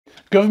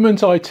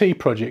Government IT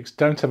projects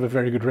don't have a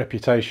very good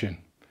reputation.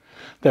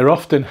 They're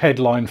often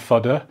headline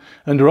fodder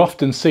and are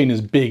often seen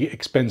as big,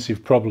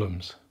 expensive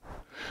problems.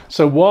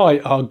 So why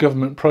are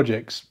government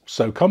projects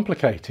so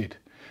complicated,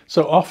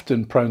 so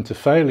often prone to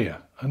failure?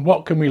 And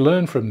what can we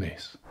learn from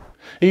this?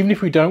 Even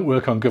if we don't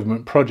work on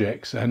government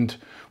projects, and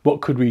what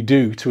could we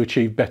do to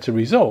achieve better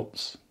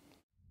results?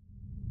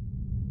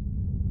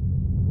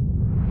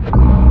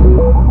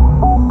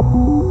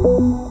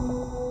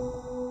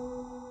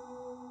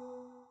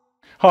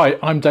 Hi,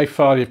 I'm Dave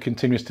Farley of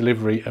Continuous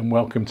Delivery and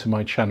welcome to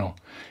my channel.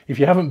 If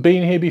you haven't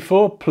been here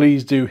before,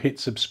 please do hit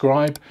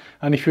subscribe,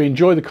 and if you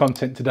enjoy the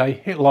content today,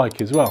 hit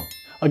like as well.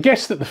 I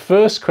guess that the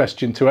first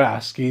question to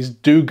ask is,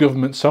 do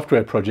government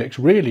software projects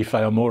really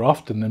fail more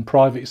often than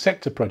private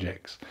sector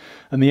projects?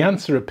 And the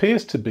answer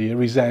appears to be a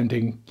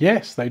resounding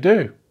yes, they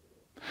do.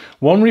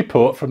 One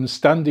report from the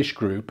Standish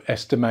Group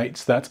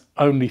estimates that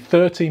only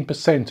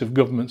 13% of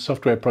government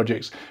software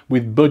projects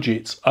with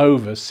budgets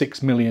over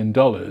 $6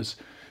 million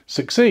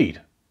succeed.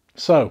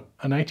 So,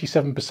 an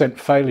 87%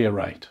 failure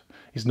rate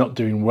is not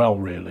doing well,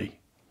 really.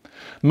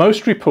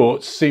 Most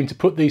reports seem to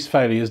put these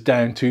failures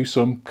down to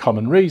some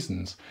common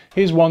reasons.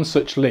 Here's one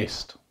such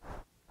list.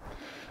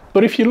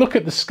 But if you look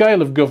at the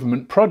scale of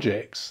government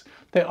projects,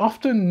 they're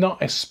often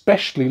not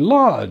especially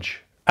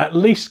large, at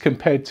least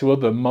compared to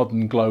other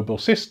modern global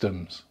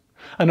systems.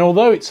 And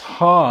although it's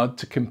hard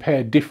to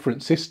compare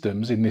different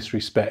systems in this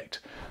respect,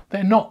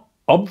 they're not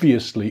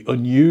obviously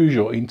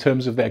unusual in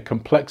terms of their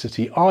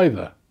complexity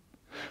either.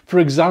 For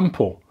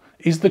example,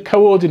 is the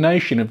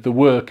coordination of the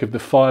work of the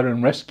fire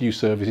and rescue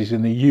services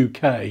in the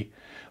UK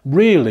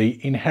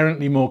really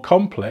inherently more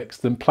complex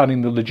than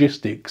planning the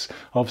logistics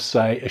of,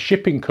 say, a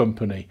shipping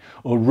company,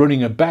 or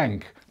running a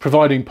bank,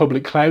 providing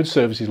public cloud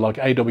services like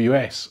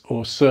AWS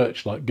or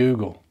search like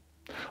Google?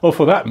 Or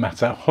for that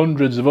matter,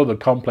 hundreds of other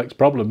complex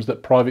problems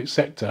that private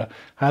sector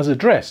has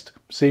addressed,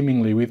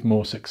 seemingly with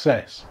more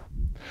success.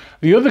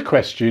 The other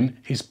question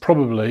is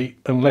probably,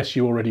 unless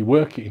you're already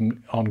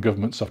working on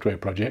government software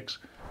projects,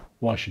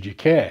 why should you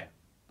care?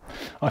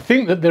 I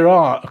think that there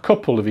are a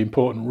couple of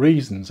important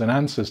reasons and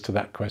answers to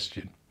that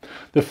question.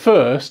 The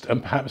first,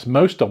 and perhaps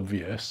most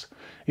obvious,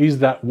 is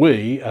that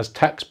we, as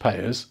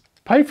taxpayers,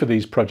 pay for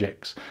these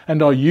projects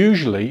and are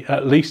usually,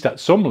 at least at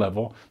some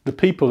level, the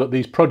people that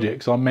these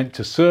projects are meant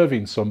to serve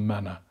in some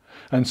manner,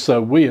 and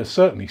so we are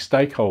certainly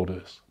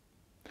stakeholders.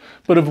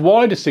 But of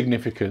wider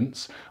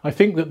significance, I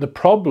think that the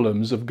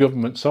problems of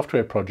government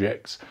software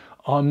projects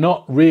are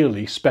not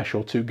really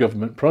special to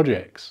government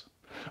projects.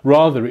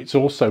 Rather, it's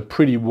also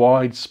pretty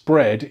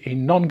widespread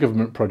in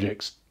non-government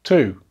projects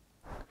too.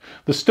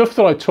 The stuff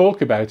that I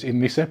talk about in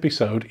this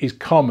episode is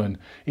common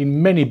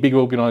in many big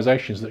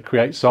organisations that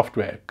create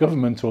software,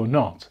 government or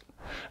not.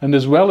 And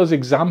as well as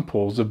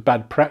examples of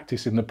bad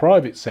practice in the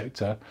private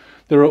sector,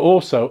 there are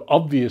also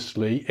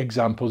obviously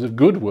examples of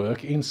good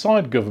work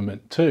inside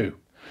government too.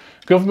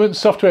 Government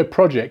software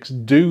projects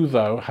do,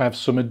 though, have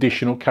some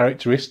additional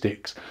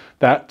characteristics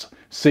that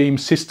seem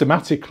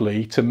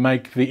systematically to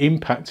make the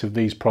impact of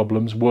these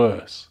problems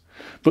worse.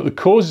 But the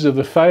causes of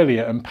the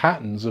failure and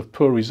patterns of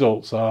poor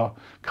results are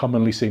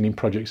commonly seen in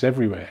projects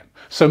everywhere.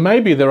 So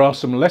maybe there are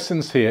some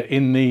lessons here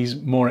in these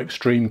more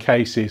extreme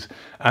cases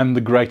and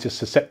the greater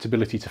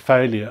susceptibility to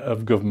failure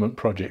of government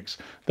projects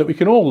that we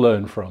can all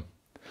learn from.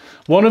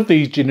 One of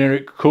these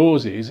generic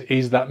causes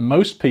is that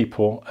most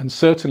people, and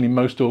certainly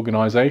most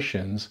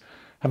organisations,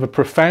 have a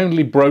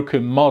profoundly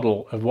broken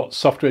model of what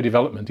software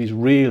development is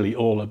really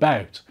all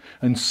about,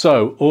 and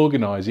so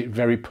organise it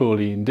very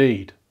poorly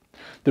indeed.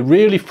 The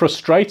really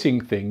frustrating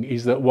thing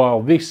is that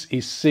while this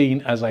is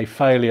seen as a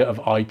failure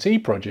of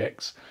IT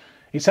projects,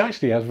 it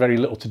actually has very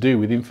little to do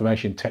with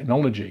information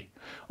technology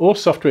or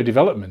software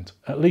development,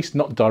 at least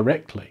not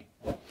directly.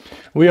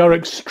 We are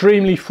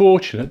extremely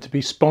fortunate to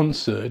be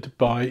sponsored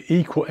by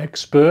Equal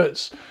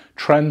Experts,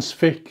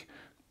 Transfic,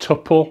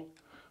 Tuple,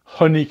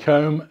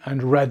 Honeycomb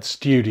and Rad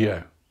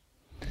Studio.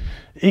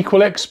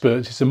 Equal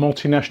Experts is a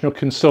multinational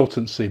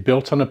consultancy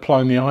built on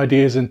applying the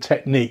ideas and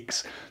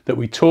techniques that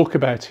we talk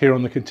about here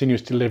on the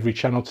Continuous Delivery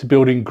channel to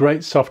building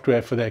great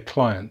software for their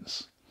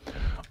clients.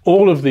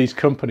 All of these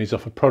companies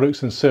offer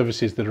products and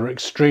services that are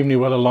extremely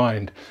well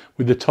aligned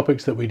with the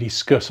topics that we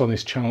discuss on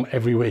this channel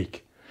every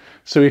week.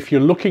 So if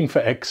you're looking for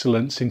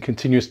excellence in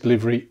continuous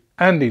delivery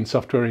and in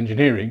software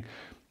engineering,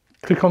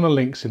 click on the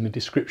links in the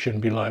description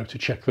below to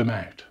check them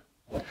out.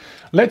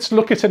 Let's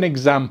look at an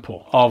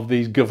example of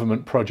these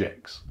government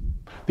projects.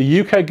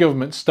 The UK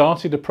government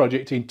started a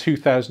project in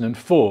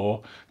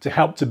 2004 to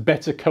help to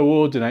better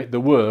coordinate the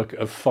work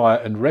of fire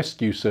and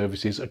rescue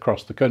services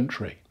across the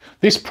country.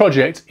 This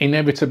project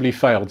inevitably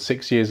failed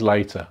 6 years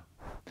later.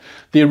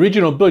 The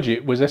original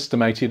budget was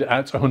estimated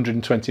at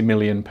 £120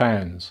 million,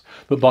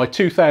 but by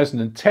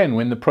 2010,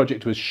 when the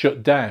project was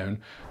shut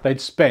down, they'd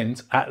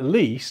spent at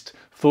least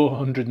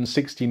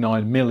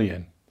 £469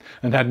 million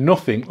and had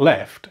nothing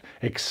left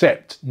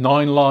except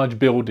 9 large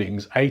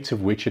buildings, 8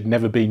 of which had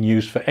never been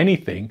used for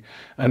anything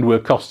and were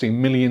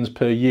costing millions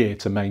per year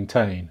to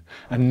maintain,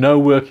 and no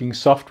working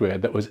software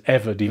that was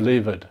ever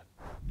delivered.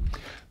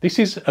 This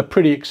is a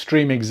pretty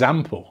extreme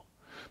example,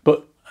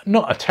 but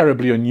not a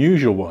terribly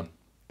unusual one.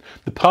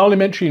 The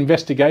parliamentary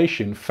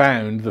investigation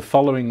found the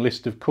following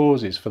list of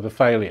causes for the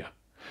failure,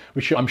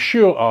 which I'm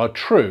sure are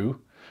true,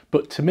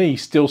 but to me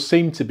still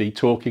seem to be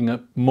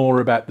talking more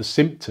about the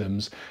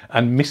symptoms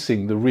and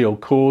missing the real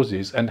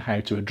causes and how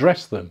to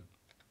address them.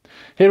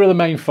 Here are the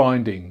main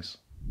findings.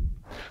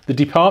 The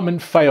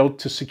department failed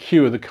to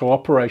secure the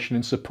cooperation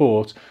and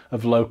support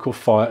of local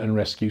fire and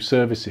rescue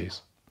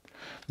services.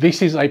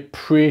 This is a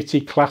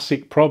pretty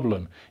classic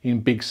problem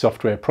in big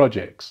software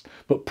projects,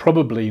 but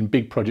probably in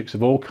big projects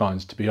of all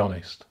kinds, to be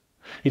honest.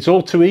 It's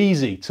all too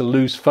easy to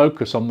lose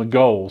focus on the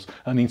goals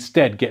and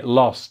instead get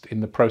lost in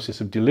the process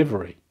of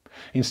delivery.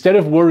 Instead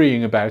of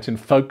worrying about and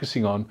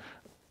focusing on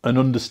and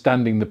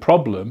understanding the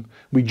problem,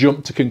 we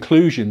jump to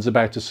conclusions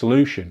about a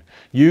solution,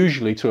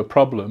 usually to a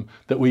problem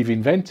that we've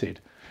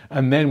invented.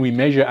 And then we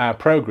measure our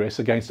progress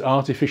against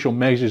artificial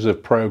measures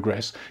of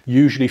progress,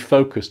 usually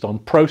focused on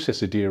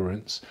process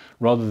adherence,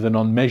 rather than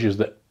on measures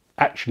that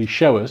actually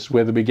show us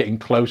whether we're getting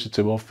closer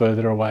to or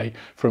further away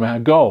from our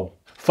goal.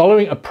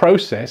 Following a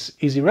process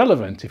is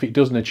irrelevant if it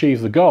doesn't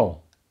achieve the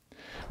goal.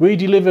 We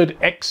delivered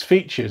X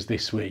features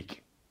this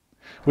week.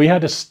 We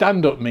had a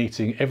stand-up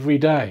meeting every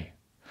day.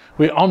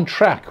 We're on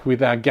track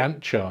with our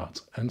Gantt chart,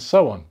 and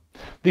so on.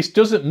 This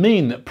doesn't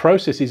mean that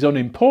process is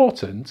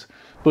unimportant,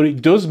 but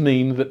it does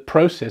mean that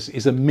process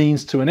is a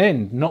means to an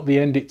end, not the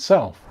end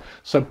itself.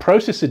 So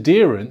process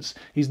adherence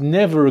is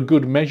never a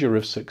good measure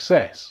of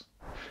success.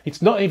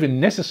 It's not even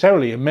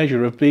necessarily a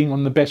measure of being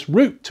on the best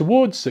route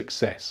towards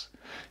success.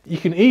 You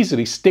can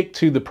easily stick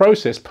to the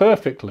process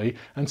perfectly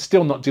and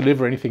still not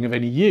deliver anything of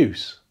any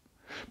use,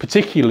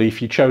 particularly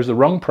if you chose the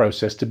wrong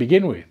process to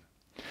begin with.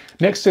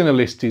 Next in the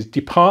list is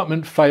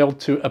department failed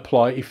to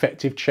apply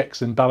effective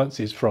checks and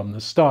balances from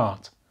the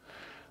start.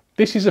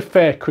 This is a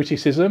fair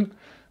criticism,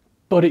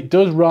 but it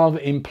does rather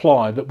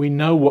imply that we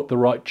know what the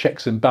right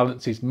checks and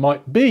balances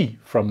might be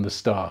from the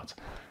start.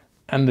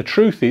 And the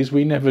truth is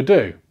we never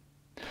do.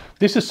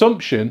 This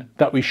assumption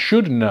that we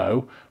should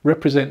know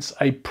represents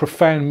a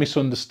profound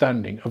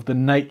misunderstanding of the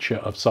nature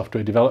of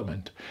software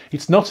development.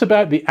 It's not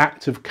about the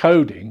act of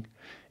coding,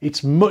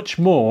 it's much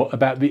more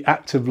about the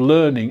act of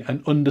learning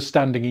and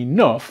understanding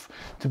enough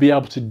to be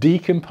able to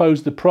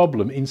decompose the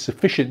problem in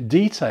sufficient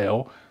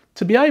detail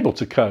to be able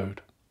to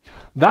code.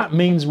 That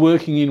means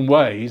working in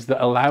ways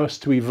that allow us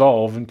to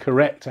evolve and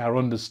correct our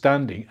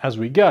understanding as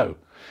we go,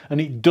 and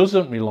it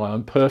doesn't rely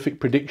on perfect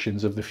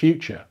predictions of the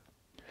future.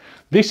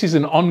 This is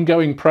an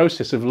ongoing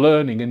process of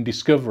learning and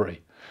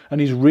discovery, and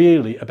is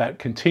really about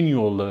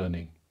continual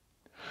learning.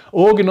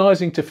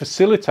 Organising to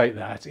facilitate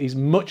that is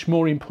much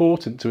more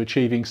important to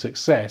achieving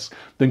success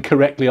than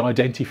correctly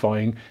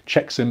identifying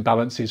checks and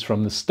balances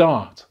from the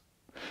start.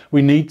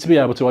 We need to be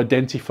able to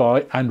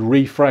identify and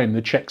reframe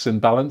the checks and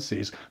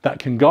balances that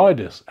can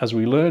guide us as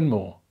we learn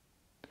more.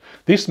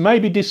 This may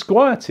be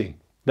disquieting,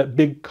 that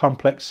big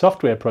complex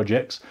software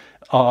projects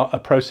are a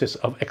process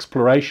of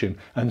exploration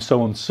and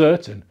so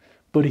uncertain,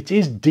 but it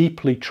is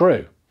deeply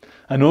true.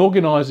 And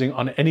organising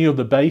on any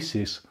other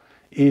basis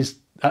is,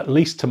 at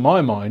least to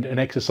my mind, an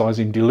exercise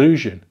in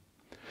delusion,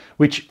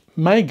 which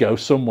may go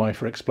some way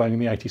for explaining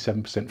the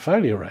 87%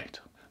 failure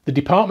rate. The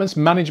department's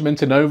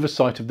management and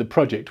oversight of the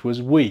project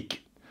was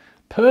weak.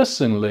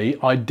 Personally,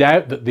 I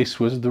doubt that this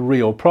was the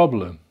real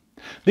problem.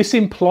 This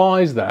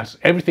implies that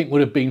everything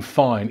would have been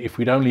fine if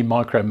we'd only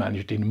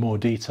micromanaged in more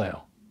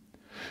detail.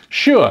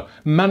 Sure,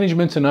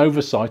 management and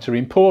oversight are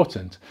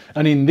important,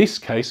 and in this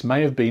case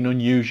may have been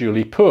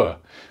unusually poor,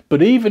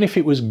 but even if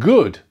it was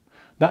good,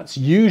 that's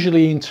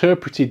usually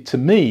interpreted to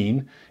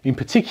mean,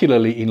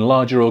 particularly in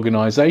larger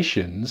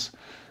organisations,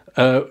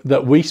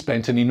 that we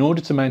spent an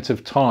inordinate amount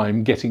of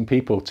time getting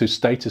people to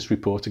status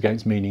report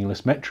against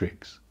meaningless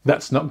metrics.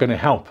 That's not going to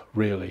help,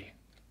 really.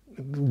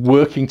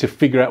 Working to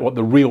figure out what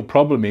the real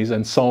problem is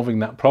and solving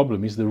that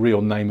problem is the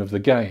real name of the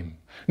game.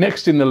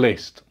 Next in the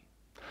list,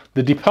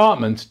 the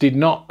department did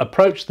not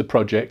approach the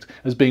project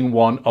as being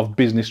one of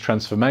business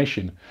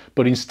transformation,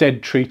 but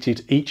instead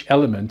treated each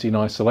element in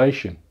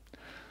isolation.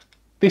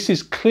 This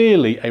is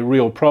clearly a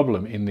real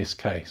problem in this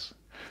case.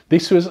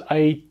 This was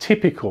a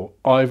typical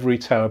ivory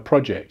tower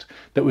project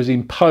that was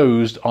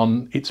imposed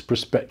on its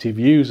prospective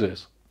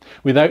users,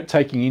 without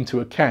taking into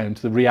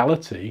account the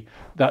reality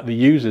that the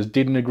users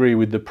didn't agree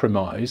with the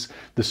premise,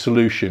 the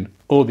solution,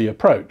 or the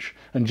approach,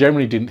 and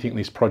generally didn't think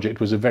this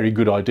project was a very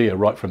good idea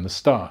right from the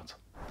start.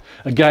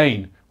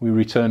 Again, we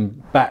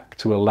return back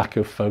to a lack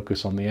of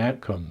focus on the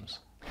outcomes.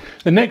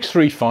 The next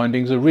three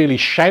findings are really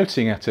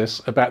shouting at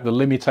us about the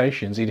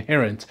limitations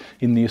inherent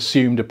in the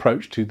assumed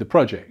approach to the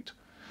project.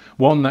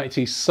 One that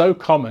is so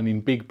common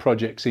in big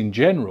projects in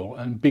general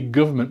and big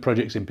government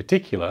projects in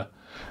particular,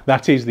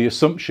 that is the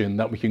assumption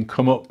that we can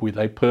come up with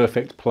a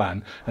perfect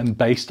plan and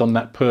based on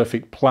that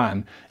perfect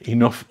plan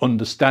enough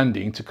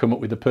understanding to come up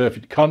with a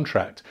perfect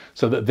contract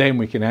so that then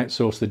we can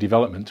outsource the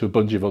development to a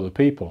bunch of other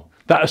people.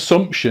 That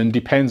assumption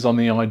depends on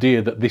the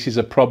idea that this is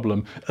a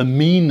problem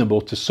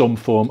amenable to some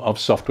form of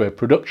software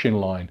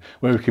production line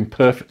where we can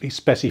perfectly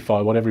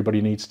specify what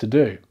everybody needs to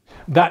do.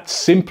 That's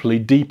simply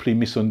deeply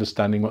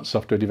misunderstanding what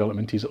software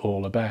development is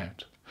all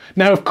about.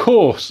 Now, of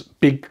course,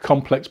 big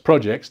complex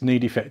projects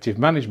need effective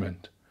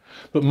management,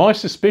 but my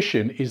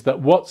suspicion is that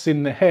what's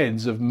in the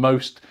heads of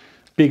most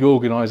big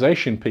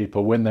organisation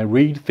people when they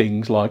read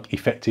things like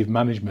effective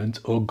management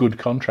or good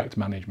contract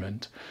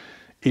management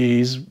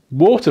is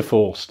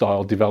waterfall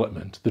style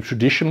development, the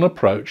traditional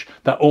approach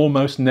that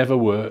almost never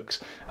works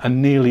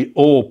and nearly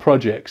all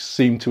projects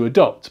seem to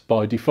adopt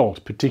by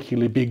default,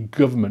 particularly big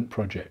government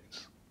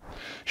projects.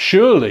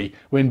 Surely,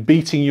 when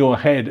beating your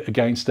head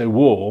against a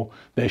wall,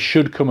 there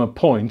should come a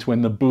point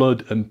when the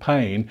blood and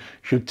pain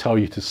should tell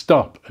you to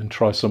stop and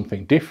try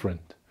something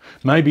different.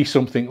 Maybe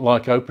something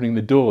like opening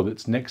the door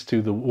that's next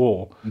to the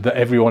wall that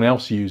everyone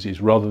else uses,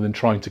 rather than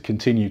trying to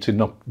continue to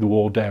knock the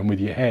wall down with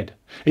your head.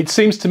 It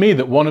seems to me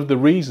that one of the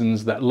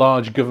reasons that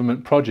large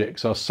government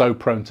projects are so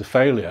prone to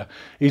failure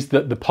is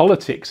that the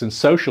politics and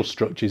social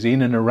structures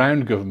in and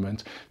around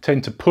government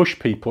tend to push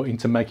people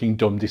into making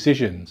dumb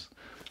decisions.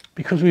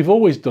 Because we've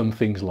always done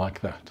things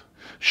like that.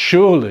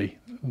 Surely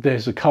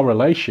there's a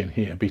correlation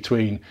here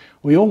between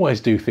we always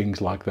do things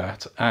like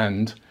that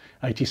and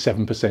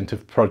 87%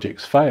 of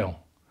projects fail.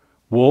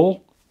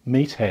 Wall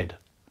meet head.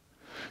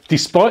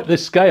 Despite the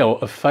scale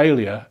of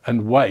failure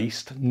and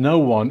waste, no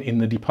one in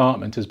the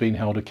department has been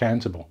held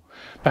accountable.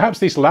 Perhaps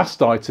this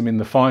last item in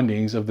the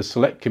findings of the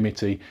Select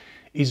Committee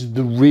is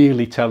the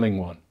really telling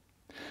one.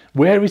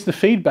 Where is the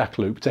feedback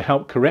loop to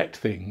help correct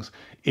things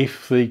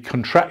if the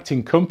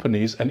contracting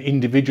companies and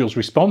individuals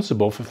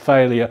responsible for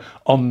failure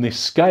on this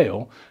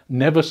scale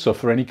never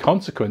suffer any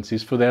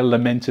consequences for their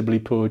lamentably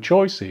poor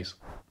choices?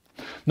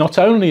 Not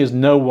only has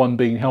no one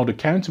been held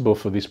accountable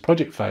for this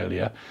project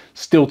failure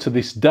still to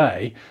this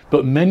day,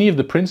 but many of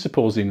the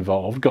principals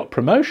involved got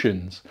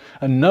promotions,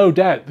 and no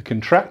doubt the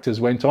contractors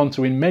went on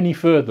to win many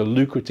further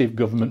lucrative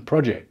government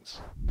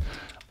projects.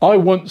 I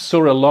once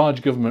saw a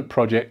large government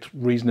project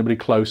reasonably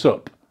close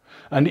up,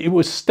 and it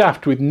was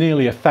staffed with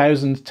nearly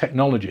 1,000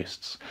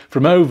 technologists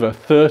from over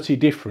 30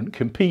 different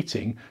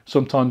competing,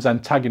 sometimes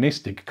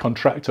antagonistic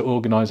contractor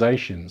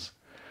organisations.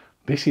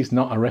 This is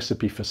not a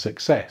recipe for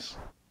success.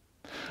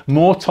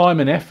 More time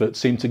and effort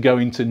seemed to go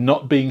into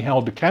not being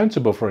held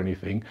accountable for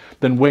anything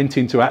than went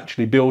into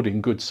actually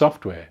building good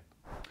software.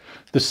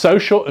 The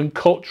social and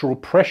cultural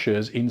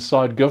pressures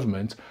inside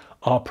government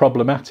are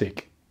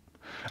problematic.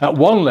 At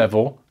one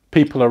level,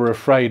 people are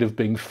afraid of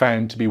being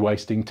found to be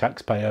wasting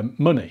taxpayer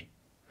money.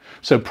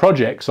 So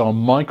projects are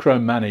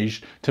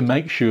micromanaged to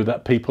make sure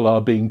that people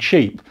are being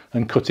cheap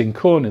and cutting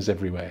corners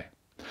everywhere.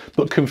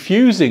 But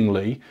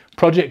confusingly,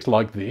 projects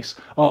like this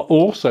are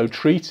also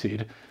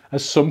treated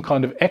as some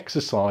kind of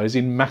exercise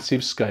in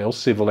massive scale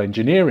civil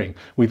engineering,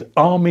 with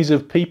armies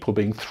of people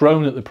being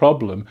thrown at the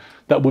problem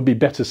that would be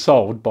better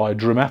solved by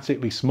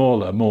dramatically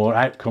smaller, more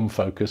outcome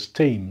focused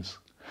teams.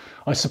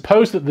 I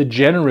suppose that the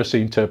generous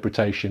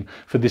interpretation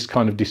for this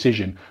kind of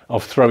decision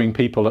of throwing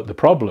people at the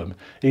problem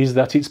is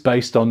that it's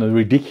based on the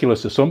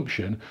ridiculous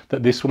assumption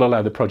that this will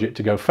allow the project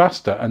to go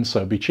faster and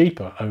so be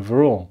cheaper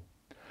overall.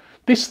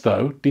 This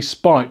though,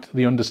 despite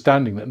the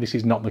understanding that this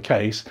is not the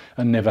case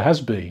and never has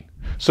been,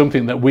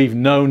 something that we've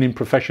known in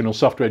professional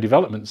software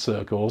development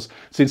circles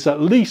since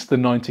at least the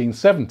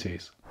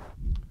 1970s.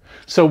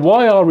 So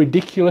why are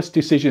ridiculous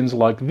decisions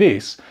like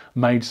this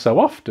made so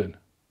often?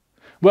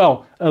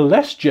 Well, a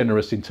less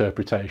generous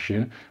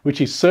interpretation,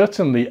 which is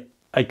certainly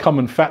a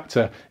common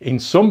factor in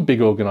some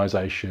big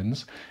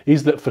organisations,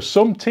 is that for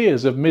some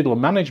tiers of middle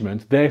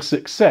management, their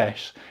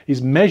success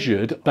is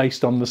measured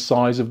based on the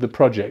size of the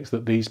projects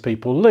that these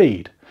people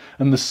lead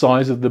and the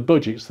size of the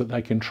budgets that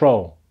they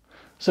control.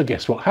 So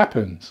guess what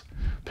happens?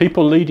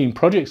 People leading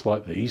projects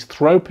like these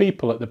throw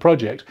people at the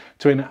project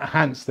to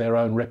enhance their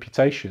own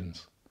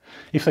reputations.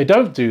 If they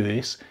don't do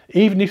this,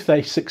 even if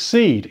they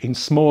succeed in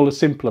smaller,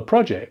 simpler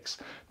projects,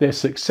 their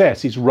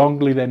success is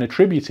wrongly then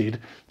attributed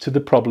to the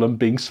problem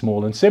being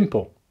small and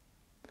simple.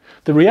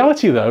 The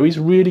reality, though, is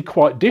really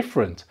quite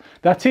different.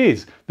 That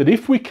is, that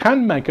if we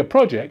can make a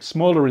project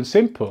smaller and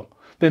simple,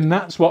 then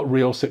that's what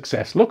real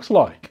success looks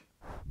like.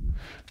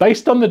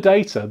 Based on the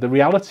data, the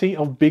reality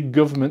of big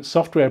government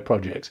software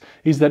projects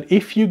is that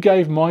if you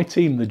gave my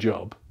team the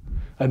job,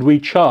 and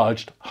we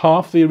charged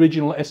half the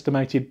original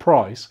estimated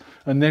price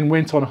and then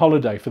went on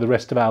holiday for the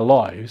rest of our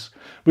lives,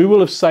 we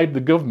will have saved the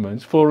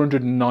government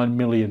 £409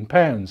 million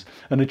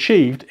and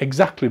achieved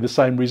exactly the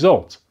same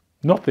result.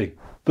 Nothing.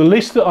 The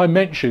list that I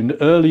mentioned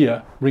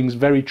earlier rings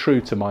very true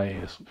to my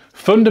ears.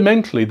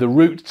 Fundamentally, the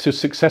route to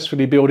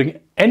successfully building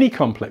any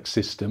complex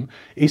system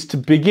is to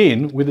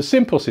begin with a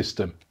simple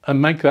system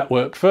and make that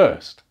work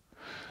first.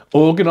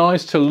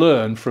 Organise to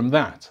learn from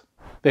that.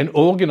 Then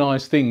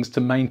organise things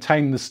to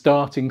maintain the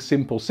starting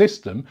simple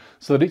system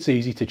so that it's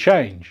easy to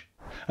change.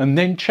 And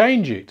then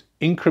change it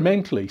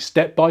incrementally,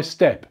 step by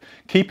step,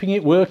 keeping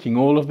it working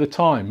all of the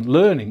time,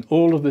 learning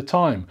all of the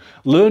time.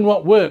 Learn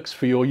what works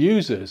for your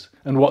users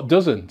and what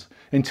doesn't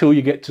until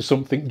you get to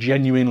something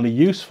genuinely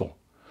useful.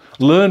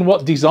 Learn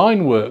what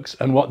design works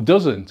and what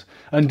doesn't,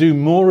 and do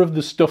more of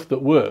the stuff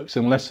that works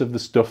and less of the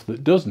stuff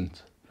that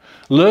doesn't.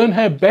 Learn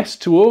how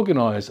best to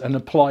organise and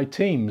apply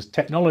teams,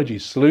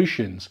 technologies,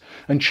 solutions,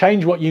 and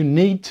change what you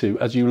need to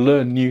as you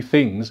learn new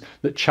things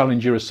that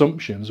challenge your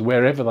assumptions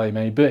wherever they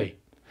may be.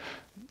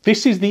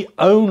 This is the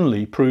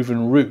only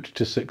proven route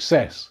to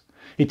success.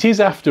 It is,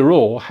 after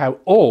all, how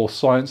all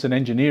science and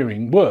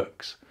engineering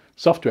works,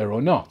 software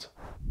or not.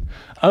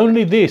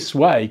 Only this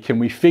way can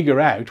we figure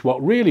out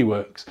what really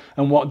works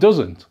and what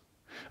doesn't.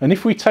 And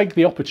if we take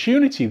the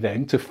opportunity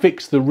then to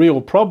fix the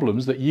real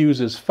problems that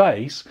users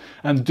face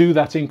and do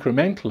that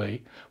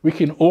incrementally, we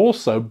can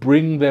also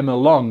bring them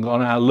along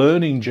on our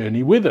learning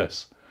journey with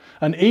us.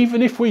 And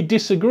even if we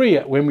disagree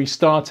when we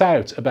start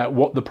out about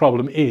what the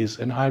problem is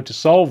and how to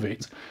solve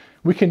it,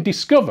 we can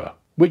discover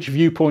which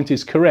viewpoint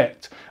is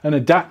correct and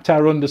adapt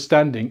our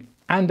understanding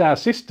and our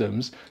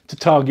systems to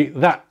target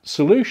that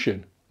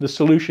solution, the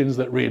solutions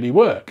that really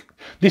work.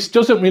 This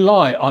doesn't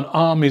rely on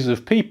armies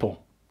of people,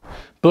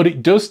 but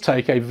it does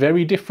take a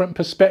very different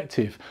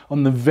perspective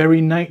on the very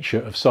nature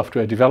of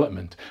software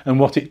development and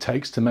what it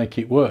takes to make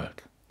it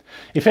work.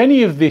 If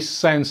any of this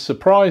sounds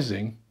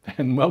surprising,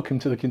 then welcome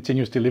to the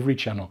Continuous Delivery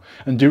channel,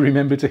 and do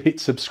remember to hit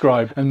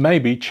subscribe and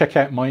maybe check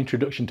out my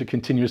introduction to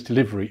continuous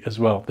delivery as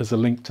well. There's a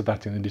link to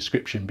that in the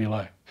description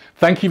below.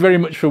 Thank you very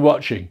much for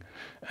watching,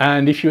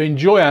 and if you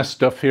enjoy our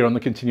stuff here on the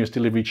Continuous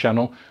Delivery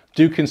channel,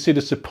 do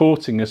consider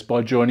supporting us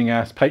by joining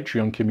our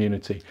Patreon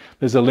community.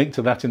 There's a link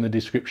to that in the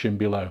description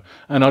below.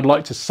 And I'd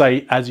like to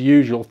say, as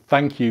usual,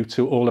 thank you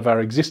to all of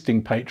our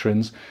existing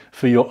patrons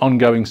for your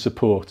ongoing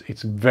support.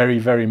 It's very,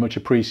 very much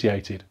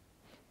appreciated.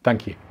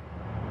 Thank you.